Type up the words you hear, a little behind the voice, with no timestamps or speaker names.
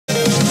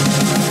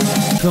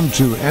Welcome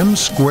to M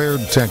Squared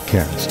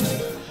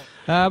TechCast.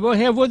 We'll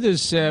have with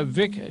us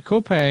Vic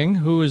Koppang,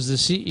 who is the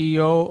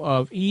CEO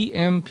of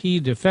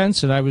EMP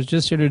Defense, and I was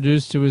just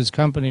introduced to his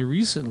company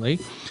recently,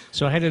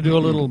 so I had to do a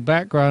little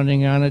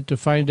backgrounding on it to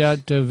find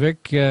out,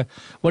 Vic,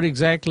 what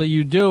exactly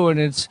you do,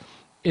 and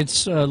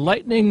it's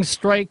lightning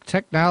strike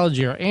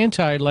technology, or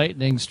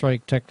anti-lightning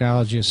strike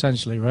technology,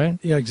 essentially, right?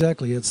 Yeah,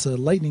 exactly. It's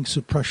lightning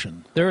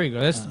suppression. There you go.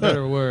 That's the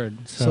better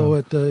word. So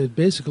it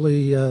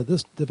basically,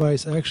 this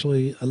device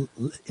actually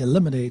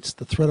eliminates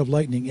the threat of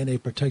lightning in a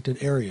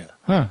protected area.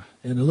 Huh.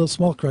 And a little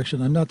small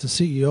correction, I'm not the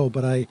CEO,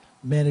 but I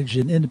manage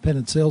an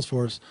independent sales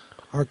force.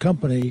 Our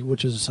company,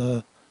 which is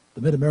the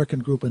Mid-American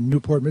Group in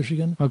Newport,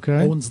 Michigan,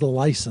 owns the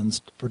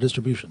license for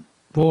distribution.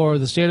 For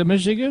the state of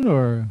Michigan,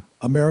 or?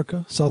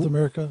 America, South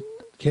America,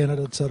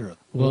 Canada, etc.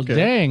 Well,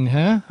 dang,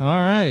 huh? All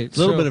right. A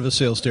little bit of a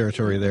sales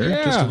territory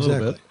there, just a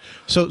little bit.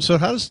 So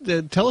how does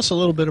tell us a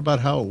little bit about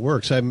how it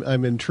works?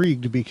 I'm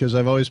intrigued because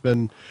I've always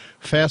been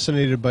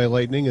fascinated by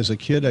lightning. As a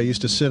kid, I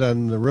used to sit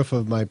on the roof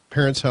of my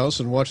parent's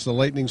house and watch the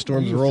lightning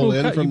storms roll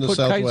in from the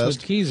southwest. Kites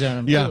with keys on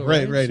them, yeah, too,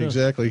 right, so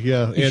exactly.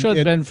 Yeah, you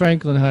showed Ben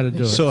Franklin how to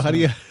do it. So how do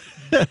you?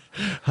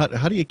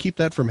 How do you keep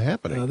that from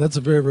happening? That's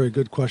a very, very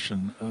good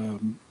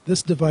question.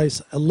 This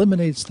device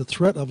eliminates the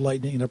threat of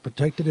lightning in a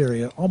protected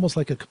area, almost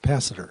like a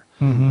capacitor.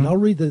 And I'll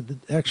read the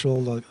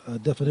actual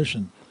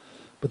definition.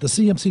 But the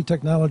CMC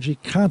technology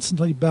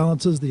constantly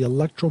balances the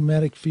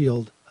electromagnetic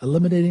field,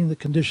 eliminating the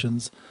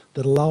conditions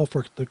that allow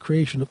for the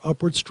creation of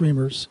upward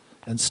streamers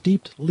and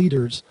steeped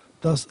leaders,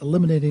 thus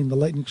eliminating the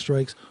lightning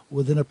strikes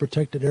within a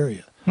protected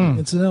area.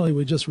 Incidentally,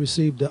 we just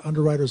received the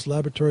Underwriters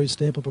Laboratory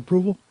stamp of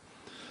approval.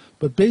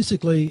 But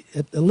basically,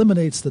 it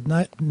eliminates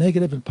the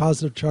negative and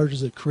positive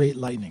charges that create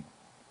lightning.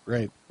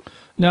 Right.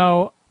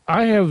 Now,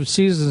 I have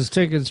season's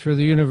tickets for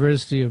the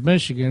University of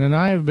Michigan, and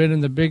I have been in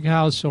the big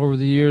house over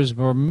the years,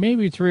 or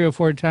maybe 3 or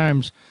 4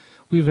 times.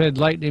 We've had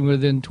lightning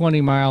within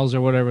 20 miles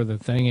or whatever the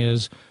thing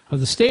is of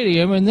the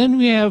stadium, and then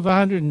we have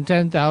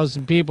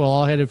 110,000 people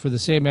all headed for the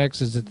same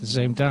exits at the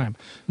same time.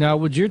 Now,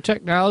 would your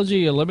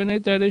technology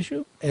eliminate that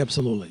issue?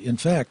 Absolutely. In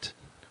fact,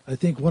 I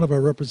think one of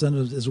our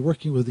representatives is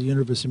working with the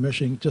University of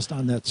Michigan just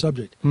on that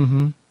subject.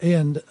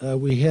 And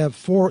we have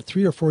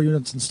 3 or 4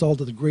 units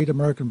installed at the Great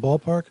American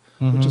Ballpark,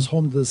 which is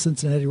home to the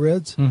Cincinnati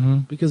Reds,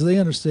 because they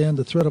understand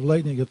the threat of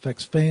lightning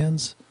affects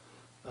fans,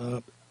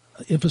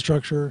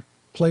 infrastructure,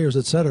 players,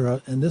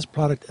 etc., and this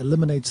product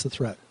eliminates the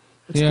threat.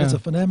 It's a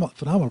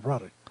phenomenal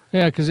product.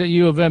 Yeah, because at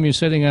U of M, you're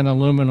sitting on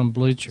aluminum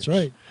bleachers. That's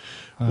right.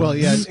 Well,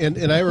 yeah,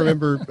 and I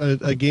remember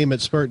a game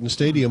at Spartan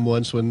Stadium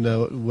once when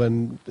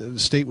the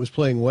State was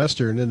playing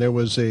Western, and there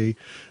was a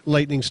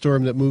lightning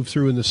storm that moved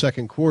through in the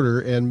second quarter,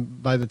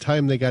 and by the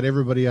time they got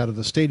everybody out of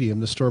the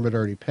stadium, the storm had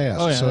already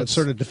passed. Oh, yeah, so it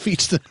sort of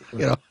defeats the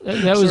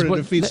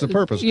the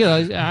purpose. You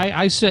know,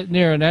 I sit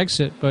near an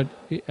exit, but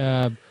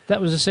that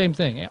was the same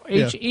thing.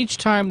 Each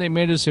time they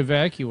made us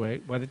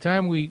evacuate, by the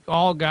time we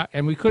all got,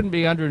 and we couldn't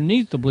be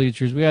underneath the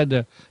bleachers, we had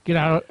to get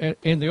out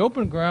in the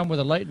open ground with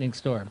a lightning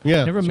storm.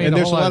 Yeah, never made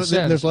a whole lot of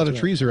sense. There's a lot of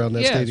trees around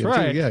that stadium,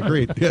 right. too. Yeah,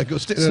 great. Yeah, go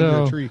stand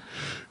under a tree.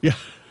 Yeah.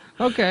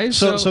 Okay.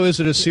 So is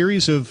it a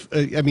series of,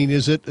 I mean,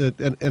 is it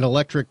an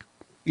electronic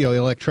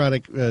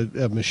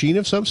machine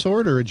of some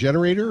sort, or a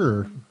generator,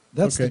 or?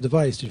 That's the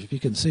device, if you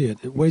can see it.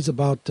 It weighs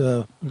about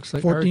Looks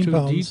like 14 R2D2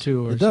 pounds.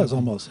 or It does, something.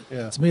 almost.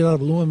 Yeah. It's made out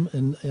of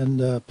aluminum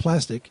and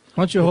plastic.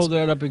 Why don't you hold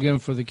that up again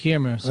for the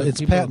camera? So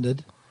It's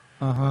patented.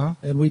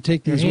 And we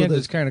take Your these hand with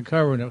is kind of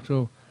covering it,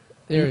 so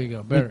there you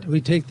go, better. We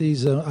take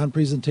these on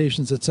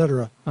presentations,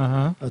 etc.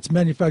 It's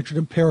manufactured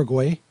in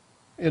Paraguay.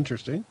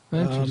 Interesting.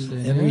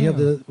 Interesting. And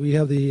we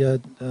have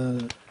the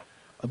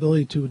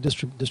ability to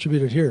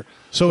distribute it here.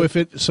 So if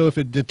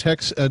it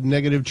detects a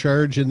negative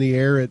charge in the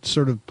air, it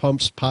sort of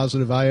pumps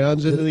positive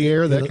ions into the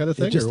air, that kind of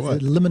thing, or what?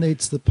 It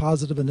eliminates the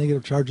positive and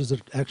negative charges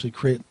that actually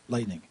create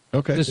lightning.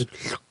 Okay. Just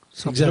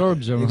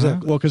absorbs them.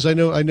 Exactly. Well, because I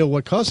know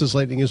what causes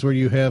lightning is where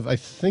you have, I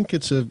think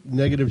it's a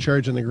negative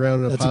charge on the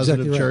ground and a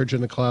positive charge in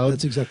the cloud.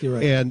 That's exactly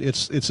right. And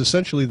it's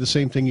essentially the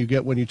same thing you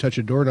get when you touch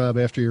a doorknob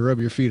after you rub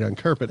your feet on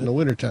carpet in the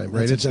wintertime,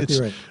 right? That's exactly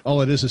right.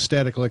 All it is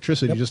static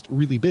electricity, just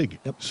really big.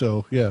 Yep.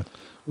 So, yeah.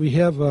 We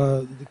have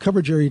the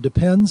coverage area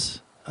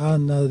depends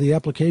on the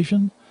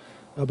application,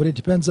 but it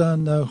depends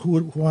on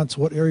who wants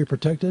what area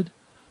protected.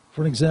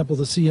 For an example,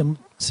 the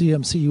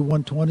CMC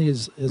 120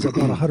 is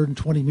about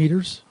 120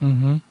 meters.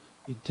 You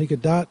take a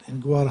dot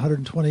and go out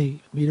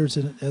 120 meters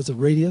as a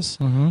radius,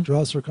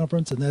 draw a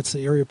circumference, and that's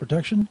the area of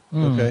protection.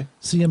 Okay.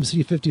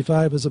 CMC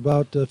 55 is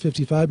about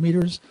 55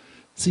 meters.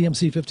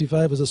 CMC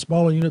 55 is a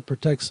smaller unit,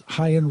 protects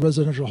high-end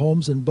residential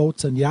homes and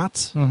boats and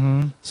yachts.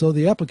 So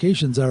the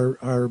applications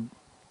are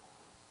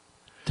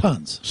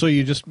tons. So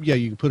you just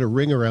you can put a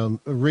ring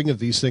of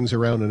these things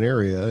around an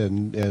area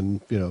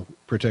and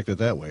protect it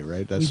that way,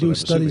 right? We do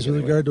studies with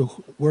regard to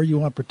where you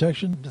want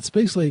protection. It's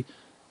basically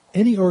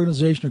any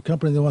organization or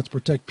company that wants to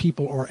protect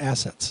people or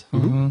assets.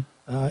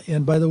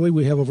 And by the way,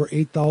 we have over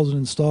 8,000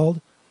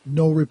 installed,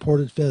 no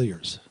reported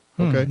failures.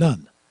 Okay.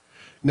 None.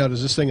 Now,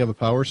 does this thing have a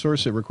power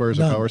source? It requires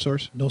a power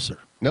source? No, sir.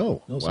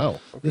 No. No, sir. Wow.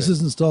 Okay. This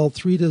is installed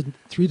 3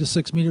 to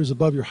 6 meters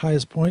above your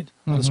highest point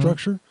on a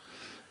structure.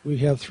 We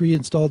have 3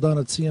 installed down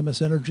at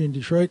CMS Energy in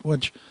Detroit,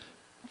 which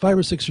 5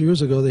 or 6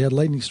 years ago they had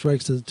lightning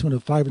strikes to the tune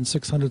of $500,000 and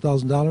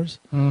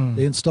 $600,000.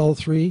 They installed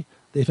 3.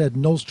 They've had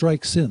no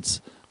strikes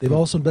since. They've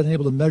also been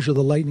able to measure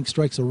the lightning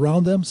strikes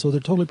around them, so they're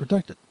totally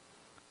protected.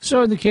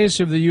 So in the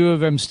case of the U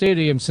of M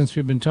Stadium, since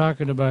we've been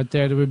talking about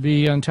that, it would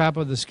be on top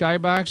of the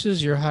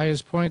skyboxes, your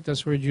highest point.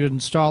 That's where you'd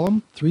install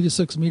them? 3 to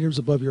 6 meters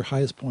above your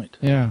highest point.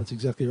 Yeah. That's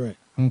exactly right.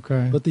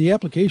 Okay. But the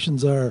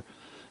applications are,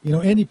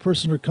 any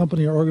person or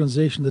company or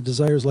organization that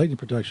desires lightning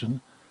protection,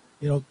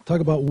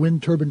 talk about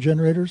wind turbine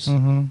generators,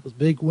 those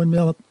big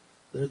windmill,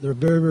 they're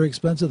very, very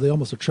expensive. They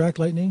almost attract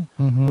lightning.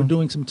 We're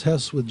doing some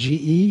tests with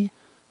GE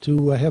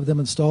to have them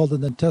installed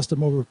and then test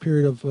them over a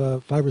period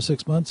of 5 or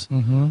 6 months.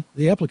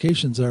 The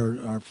applications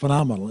are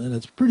phenomenal, and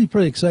it's pretty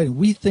exciting.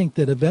 We think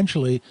that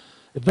eventually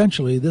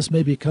this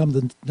may become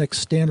the next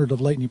standard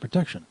of lightning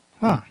protection.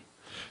 Huh.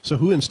 So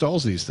who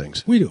installs these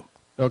things? We do.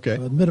 Okay.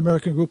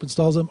 Mid-American Group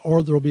installs them,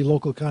 or there will be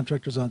local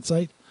contractors on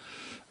site.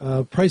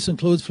 Price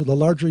includes for the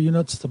larger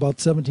units about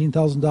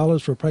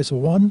 $17,000 for a price of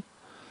 1.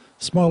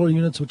 Smaller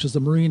units, which is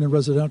the marine and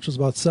residential, is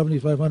about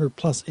 $7,500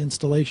 plus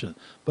installation.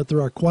 But there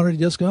are quantity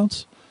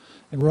discounts.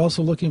 And we're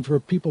also looking for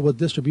people with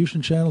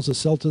distribution channels to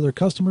sell to their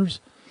customers.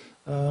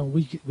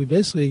 We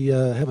basically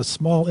have a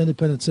small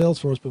independent sales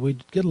force, but we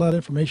get a lot of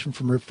information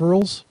from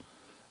referrals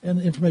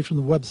and information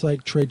from the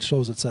website, trade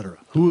shows, etc.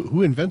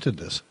 Who invented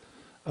this?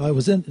 It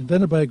was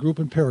invented by a group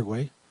in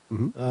Paraguay,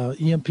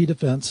 EMP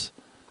Defense.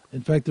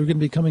 In fact, they're going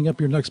to be coming up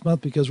here next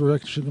month because we're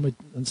actually going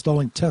to be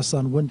installing tests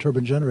on wind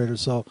turbine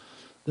generators. So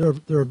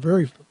they're a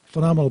very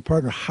phenomenal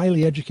partner,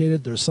 highly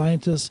educated. They're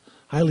scientists,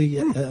 highly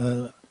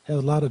have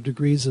a lot of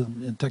degrees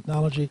in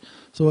technology.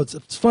 So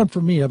it's fun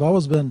for me. I've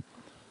always been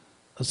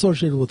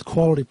associated with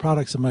quality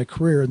products in my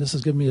career, and this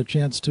has given me a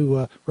chance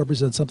to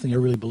represent something I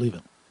really believe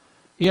in.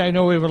 Yeah, I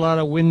know we have a lot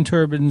of wind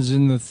turbines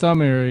in the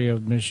Thumb area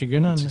of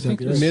Michigan. I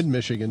think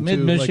Mid-Michigan, too.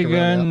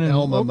 Mid-Michigan. Like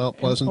Elma, Mount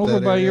Pleasant, over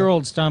that by area. your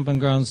old stomping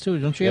grounds, too.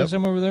 Don't you have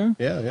some over there?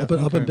 Yeah.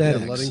 Up in Bad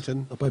Axe.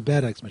 Ludington. Up by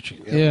Bad Axe,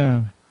 Michigan.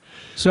 Yeah.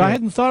 So I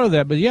hadn't thought of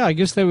that, but yeah, I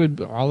guess they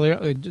would,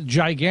 a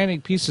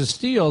gigantic piece of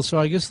steel, so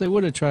I guess they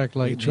would attract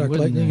lightning. They attract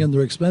lightning, and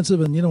they're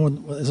expensive. And,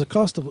 as a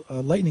cost of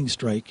a lightning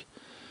strike,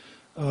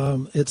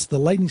 it's the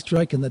lightning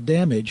strike and the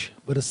damage,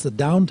 but it's the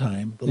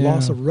downtime, the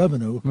loss of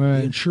revenue,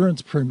 the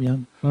insurance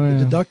premium, the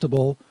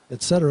deductible,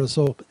 etc.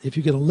 So if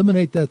you can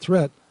eliminate that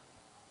threat,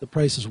 the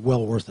price is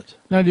well worth it.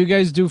 Now, do you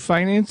guys do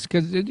finance?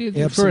 Because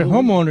for a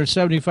homeowner,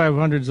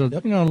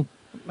 $7,500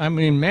 I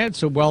mean,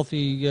 Matt's a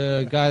wealthy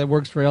guy that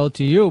works for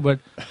LTU, but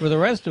for the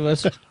rest of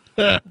us...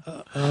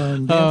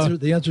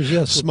 the answer is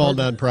yes. Small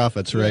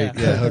nonprofits, right?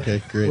 Yeah,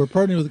 okay, great. We're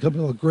partnering with a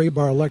company called Gray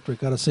Bar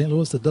Electric out of St.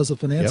 Louis that does the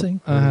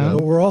financing. Yep.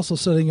 But we're also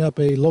setting up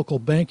a local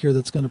bank here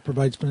that's going to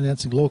provide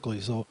financing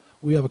locally. So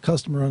we have a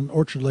customer on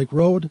Orchard Lake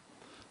Road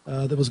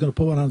that was going to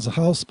put one on his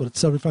house, but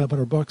it's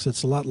 $7,500.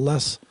 It's a lot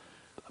less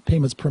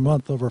payments per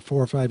month over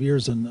 4 or 5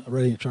 years than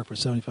renting a truck for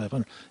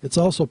 $7,500. It's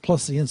also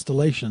plus the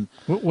installation.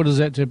 What does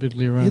that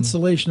typically run?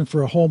 Installation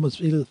for a home is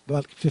either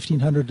about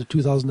 $1,500 to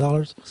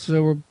 $2,000.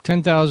 So we're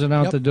 $10,000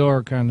 out the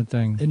door kind of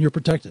thing. And you're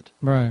protected.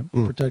 Right.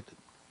 Protected.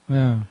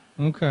 Yeah.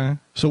 Okay.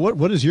 So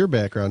what is your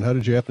background? How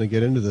did you happen to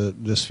get into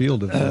this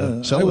field of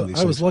selling these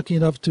things? I was lucky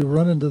enough to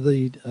run into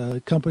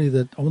the company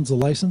that owns the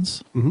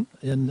license,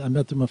 and I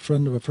met them a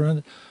friend of a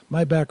friend.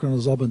 My background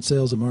has all been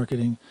sales and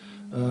marketing.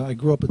 I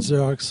grew up at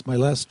Xerox. My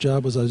last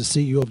job was I was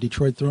the CEO of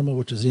Detroit Thermal,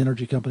 which is the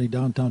energy company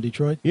downtown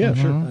Detroit. Yeah,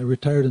 sure. I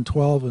retired in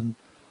 12, and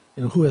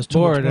who has too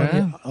much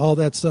money, all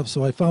that stuff.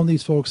 So I found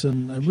these folks,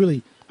 and I'm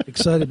really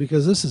excited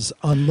because this is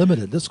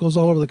unlimited. This goes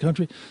all over the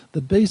country.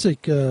 The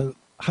basic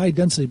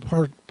high-density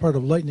part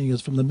of lightning is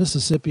from the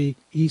Mississippi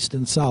east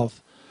and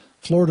south.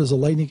 Florida's a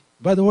lightning.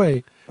 By the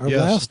way, our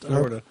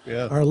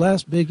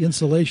last big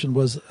installation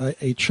was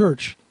a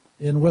church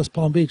in West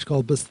Palm Beach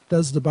called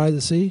Bethesda by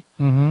the Sea.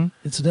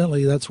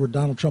 Incidentally, that's where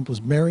Donald Trump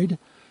was married.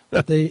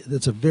 But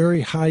it's a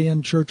very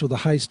high-end church with a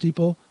high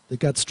steeple that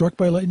got struck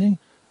by lightning.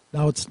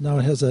 Now it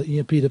has an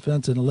EMP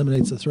defense and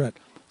eliminates the threat.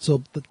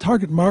 So the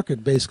target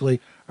market basically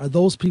are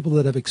those people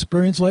that have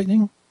experienced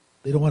lightning.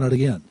 They don't want it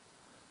again.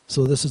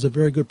 So this is a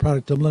very good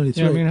product to eliminate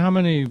threat. I mean, how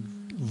many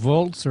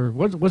volts or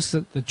what's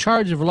the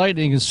charge of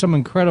lightning is some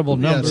incredible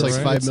number. Yeah, it's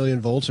like 5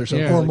 million volts or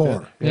something. Or like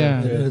more. That.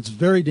 Yeah. And it's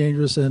very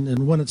dangerous,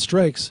 and when it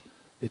strikes,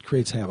 it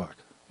creates havoc.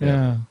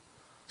 Yeah.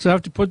 So I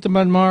have to put them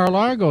on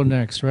Mar-a-Lago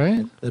next,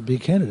 right? That'd be a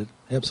candidate.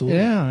 Absolutely.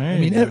 Yeah. I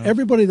mean,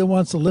 everybody that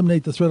wants to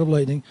eliminate the threat of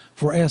lightning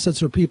for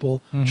assets or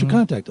people should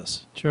contact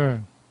us.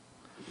 Sure.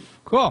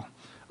 Cool.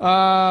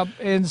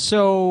 And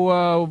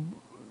so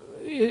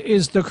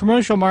is the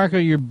commercial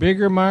market your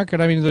bigger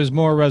market? I mean, there's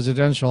more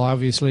residential,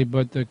 obviously,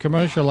 but the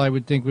commercial, I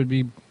would think, would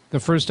be The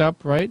first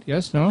up, right?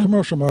 Yes, no?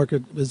 Commercial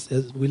market is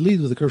we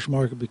lead with the commercial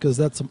market because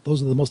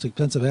those are the most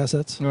expensive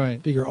assets.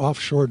 Right. Figure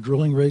offshore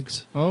drilling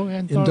rigs,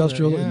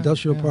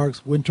 Industrial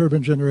parks, wind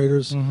turbine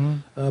generators,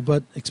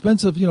 but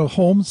expensive,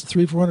 homes,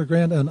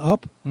 $300,000-$400,000 and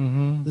up.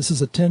 This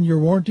is a 10-year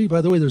warranty. By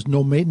the way, there's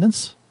no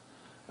maintenance.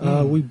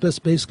 We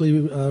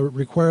basically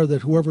require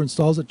that whoever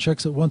installs it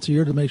checks it once a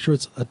year to make sure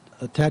it's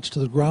attached to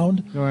the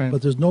ground. Right.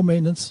 But there's no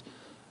maintenance,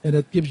 and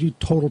it gives you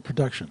total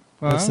protection.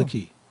 Wow. That's the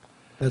key.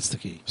 That's the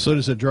key. So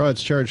does it draw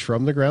its charge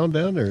from the ground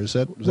down, or is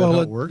that how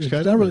it works?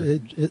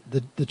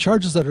 The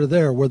charges that are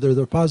there, whether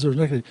they're positive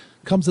or negative,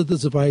 comes with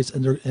this device,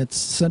 and it's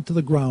sent to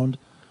the ground,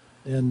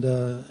 and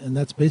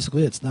that's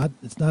basically it. It's not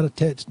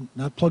attached,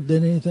 not plugged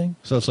in anything.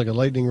 So it's like a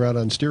lightning rod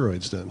on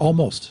steroids, then.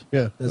 Almost.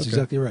 Yeah, that's okay.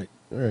 Exactly right.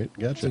 All right,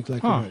 gotcha. That's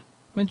exactly right.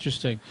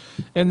 Interesting.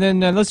 And then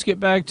let's get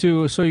back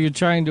to, so you're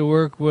trying to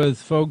work with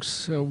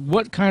folks.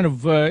 What kind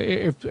of,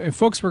 if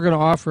folks were going to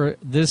offer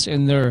this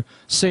in their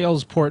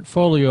sales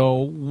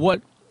portfolio,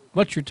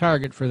 what's your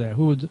target for that?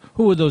 Who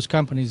would those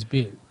companies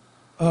be?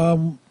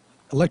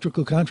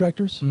 Electrical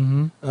contractors.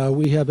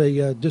 We have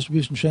a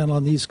distribution channel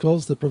on the East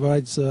Coast that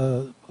provides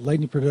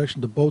lightning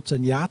protection to boats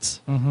and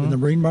yachts in the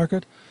marine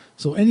market.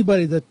 So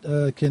anybody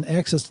that can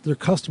access their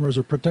customers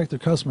or protect their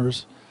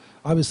customers,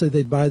 obviously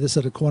they'd buy this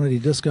at a quantity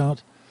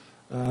discount.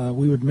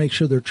 We would make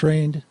sure they're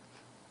trained,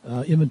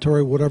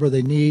 inventory whatever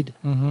they need,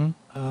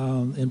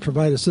 and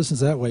provide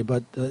assistance that way.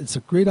 But it's a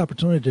great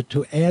opportunity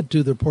to add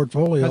to their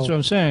portfolio. That's what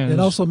I'm saying.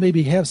 And also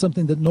maybe have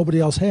something that nobody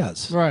else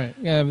has. Right.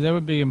 Yeah, that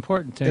would be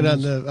important. And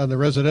on the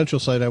residential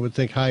side, I would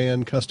think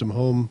high-end custom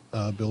home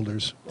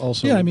builders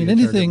also. Yeah, I mean,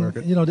 anything, it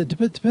it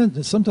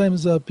depends.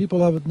 Sometimes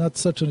people have not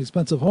such an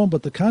expensive home,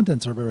 but the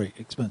contents are very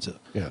expensive.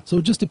 Yeah. So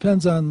it just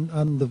depends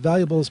on the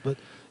valuables, but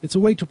it's a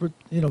way to,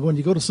 when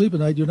you go to sleep at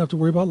night, you don't have to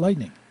worry about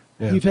lightning.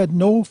 Yeah. We've had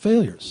no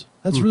failures.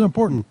 That's really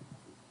important.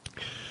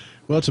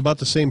 Well, it's about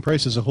the same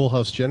price as a whole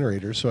house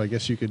generator, so I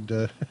guess you could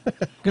get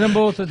them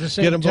both at the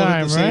same get them both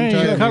time, at the same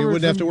right? time. You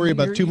wouldn't have to worry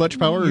about too much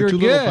power or too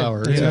little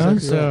power.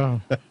 So,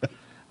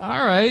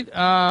 all right.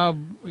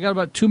 We got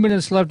about 2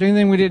 minutes left.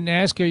 Anything we didn't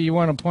ask you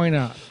want to point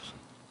out?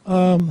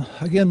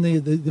 Again,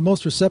 the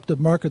most receptive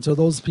markets are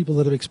those people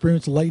that have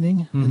experienced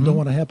lightning and don't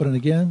want to happen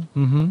again,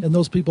 and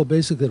those people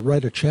basically that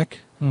write a check.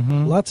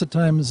 Lots of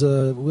times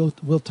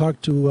we'll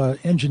talk to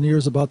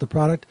engineers about the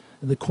product,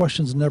 and the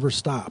questions never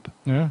stop.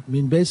 Yeah. I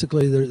mean,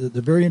 basically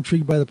they're very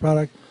intrigued by the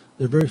product.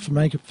 They're very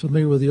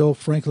familiar with the old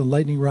Franklin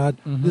lightning rod.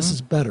 This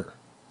is better.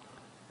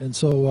 And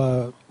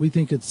so we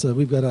think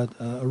we've got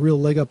a real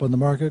leg up on the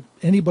market.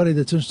 Anybody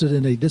that's interested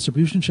in a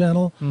distribution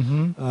channel,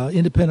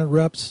 independent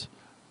reps,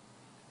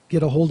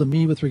 get a hold of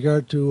me with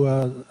regard to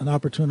an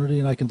opportunity,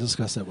 and I can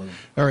discuss that with them.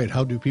 All right,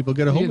 how do people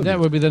get a hold of you?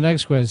 That would be the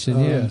next question,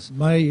 yes.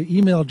 My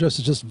email address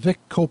is just Vic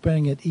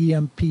Koppang at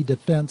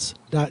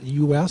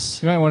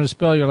EMPDefense.us. You might want to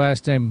spell your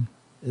last name.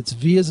 It's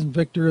V as in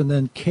Victor, and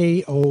then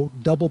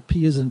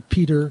K-O-P-P as in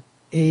Peter,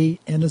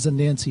 A-N as in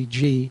Nancy,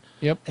 G,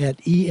 at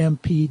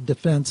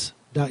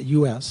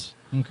EMPDefense.us.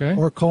 Okay.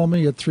 Or call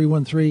me at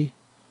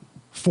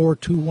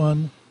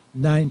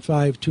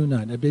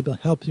 313-421-9529. I'd be able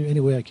to help you any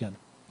way I can.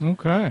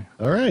 Okay.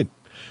 All right.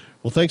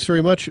 Well, thanks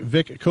very much,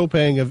 Vic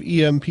Koppang of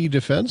EMP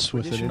Defense.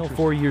 Traditional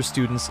four-year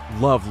students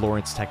love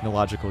Lawrence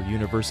Technological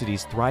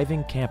University's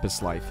thriving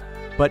campus life,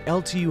 but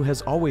LTU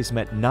has always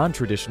met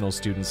non-traditional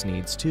students'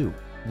 needs too.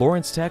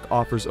 Lawrence Tech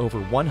offers over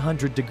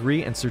 100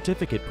 degree and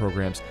certificate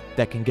programs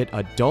that can get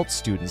adult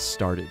students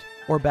started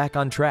or back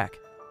on track.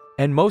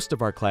 And most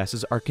of our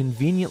classes are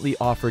conveniently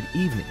offered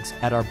evenings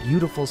at our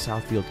beautiful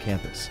Southfield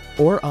campus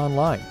or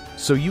online,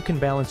 so you can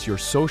balance your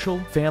social,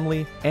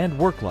 family, and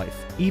work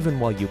life even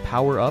while you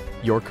power up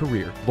your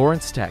career.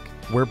 Lawrence Tech,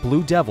 where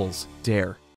Blue Devils dare.